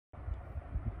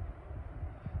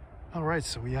All right,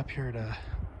 so we up here at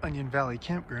Onion Valley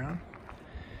Campground.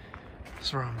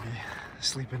 That's where I'm gonna be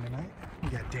sleeping tonight. We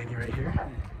got Danny right here.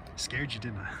 Scared you,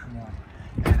 didn't I? No.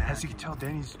 And as you can tell,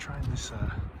 Danny's trying this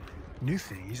new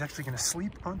thing. He's actually gonna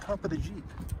sleep on top of the Jeep.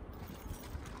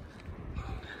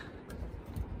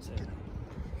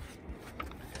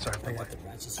 Sorry, I got the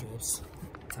ratchet strips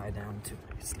tied down to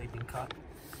my sleeping cot.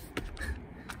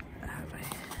 I have my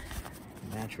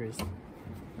mattress,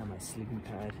 got my sleeping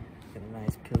pad, got a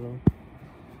nice pillow.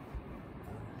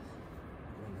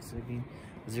 Got my sleeping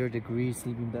 0 degree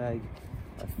sleeping bag,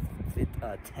 a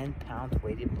 10-pound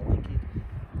weighted blanket,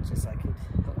 just so I could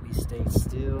help me stay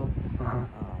still.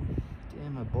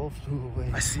 Damn, my bowl flew away.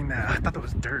 I seen that. I thought that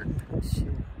was dirt. Shit.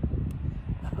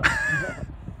 A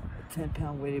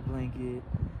 10-pound weighted blanket.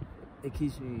 It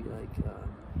keeps me like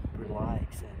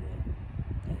relaxed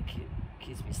and it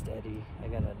keeps me steady. I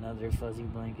got another fuzzy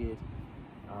blanket.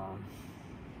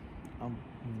 I'm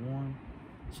warm.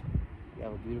 We're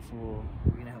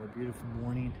gonna have a beautiful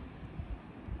morning.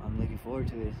 I'm looking forward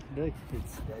to it. Look,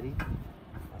 it's steady.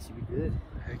 I should be good.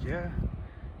 Heck yeah.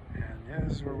 And yeah,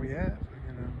 this is where we at.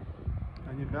 We're gonna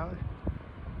Onion Valley.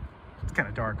 It's kind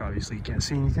of dark, obviously. You can't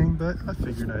see anything, but I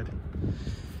figured I'd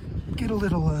get a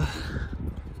little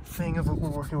thing of what we're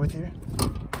working with here.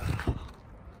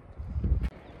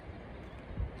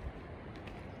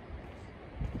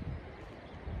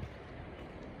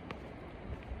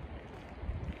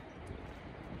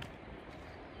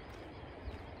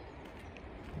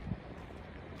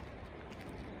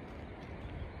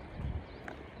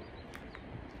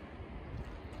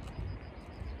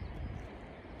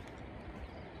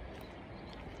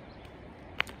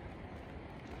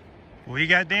 We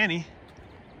got Danny.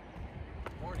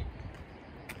 Morning.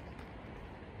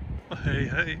 Hey,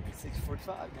 hey. 6:45,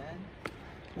 man.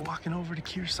 Walking over to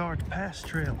Kearsarge Pass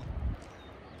Trail.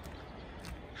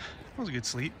 That was a good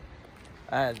sleep.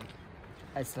 I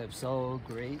slept so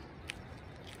great.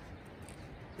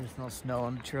 There's no snow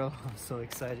on the trail. I'm so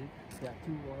excited. Got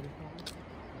 2 waterfalls.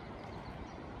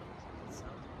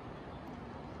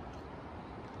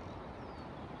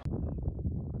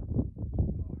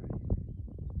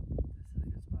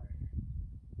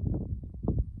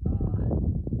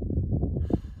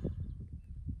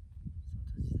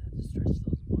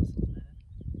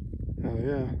 Oh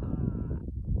yeah.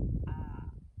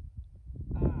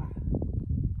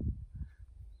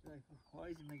 Like, why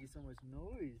is he making so much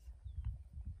noise?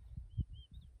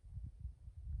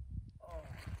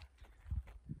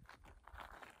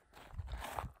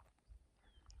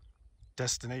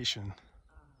 Destination,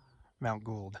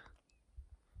 Mt.Gould.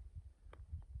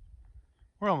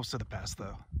 We're almost to the pass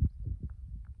though.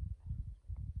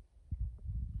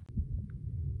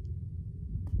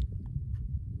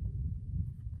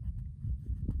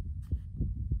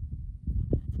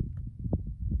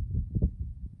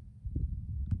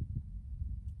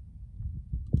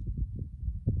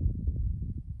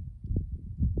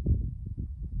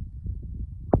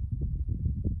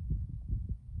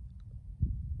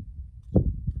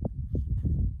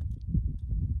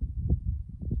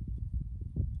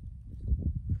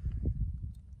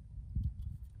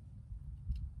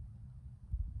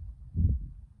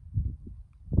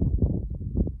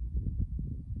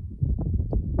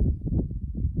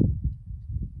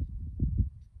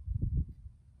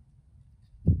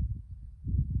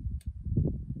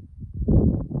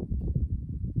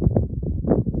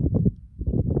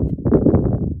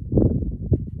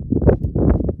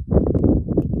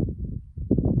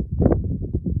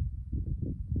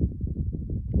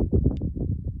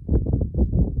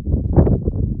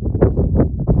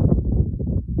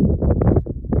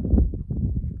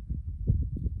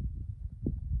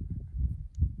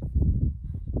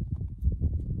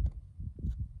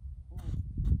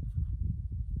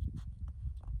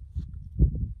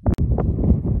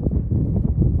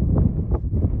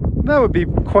 That would be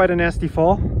quite a nasty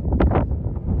fall.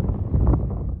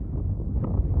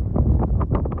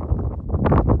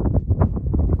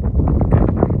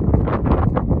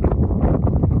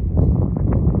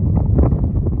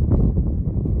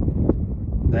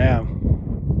 Damn.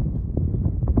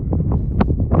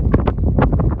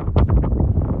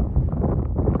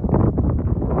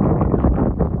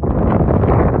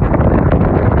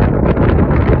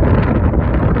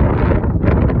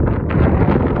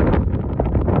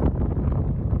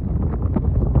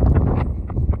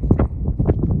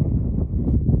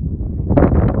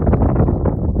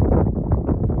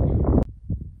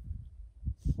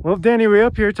 Well, Danny, we're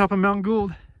up here top of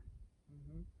Mt.Gould.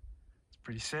 It's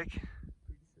pretty sick.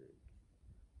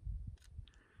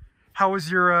 How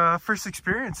was your first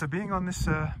experience of being on this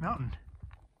mountain?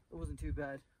 It wasn't too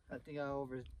bad. I think I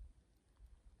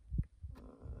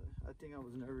I think I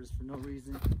was nervous for no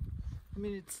reason. I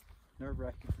mean, it's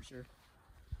nerve-wracking for sure.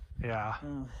 Yeah.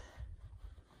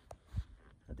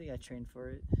 I think I trained for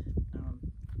it.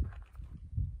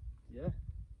 Yeah.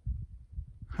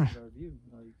 This is our view.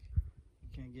 Like, you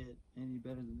can't get any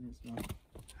better than this, man.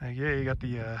 Yeah, you got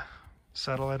the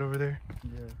satellite over there.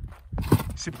 Yeah.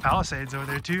 See the Palisades over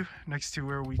there too, next to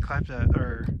where we climbed at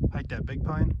or hiked that Big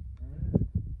Pine.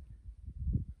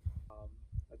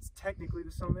 That's technically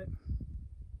the summit.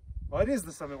 Well, it is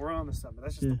the summit. We're on the summit.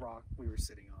 That's just the rock we were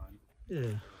sitting on.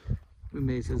 Yeah. We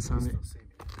made it to the summit.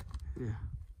 Yeah.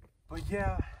 But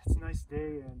yeah, it's a nice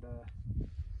day and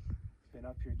been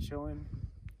up here chilling.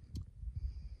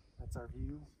 That's our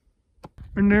view.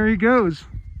 And there he goes.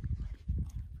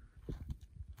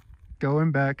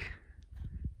 Going back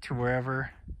to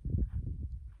wherever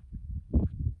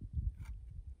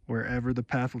the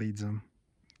path leads him.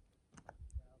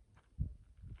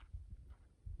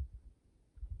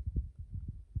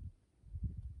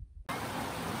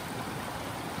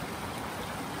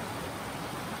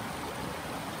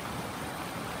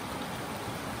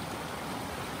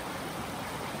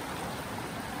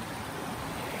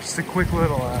 Just a quick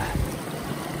little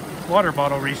water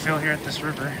bottle refill here at this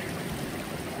river.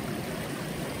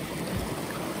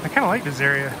 I kind of like this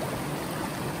area.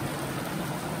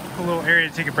 A little area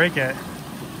to take a break at.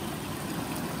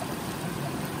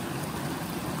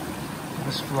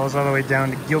 This flows all the way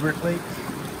down to Gilbert Lake,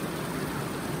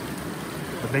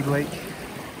 the big lake,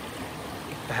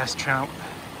 the Hess Trout,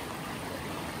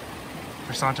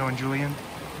 for Santo and Julian.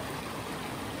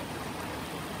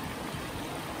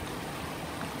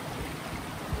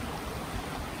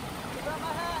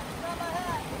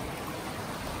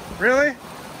 Really?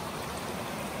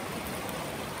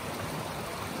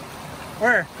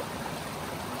 Where?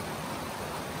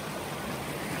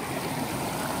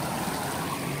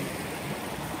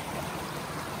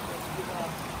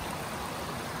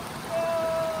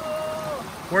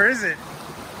 Where is it?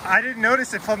 I didn't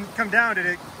notice it come down. Did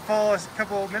it fall a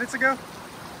couple minutes ago?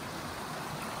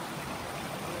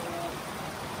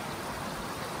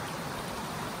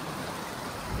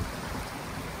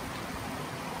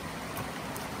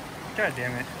 God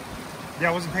damn it. Yeah,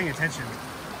 I wasn't paying attention.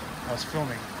 I was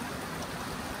filming.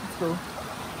 That's cool.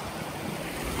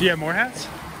 Do you have more hats?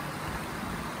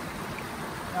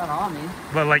 Not on me.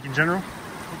 But like in general?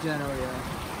 In general,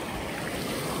 yeah.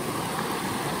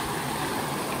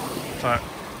 But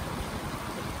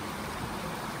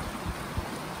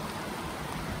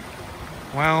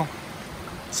well,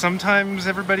 sometimes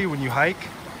everybody, when you hike,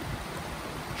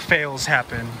 fails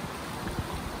happen.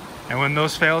 And when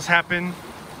those fails happen,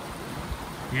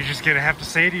 you're just gonna have to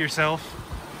say to yourself,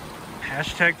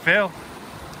 #fail.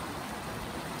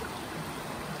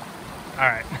 All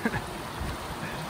right.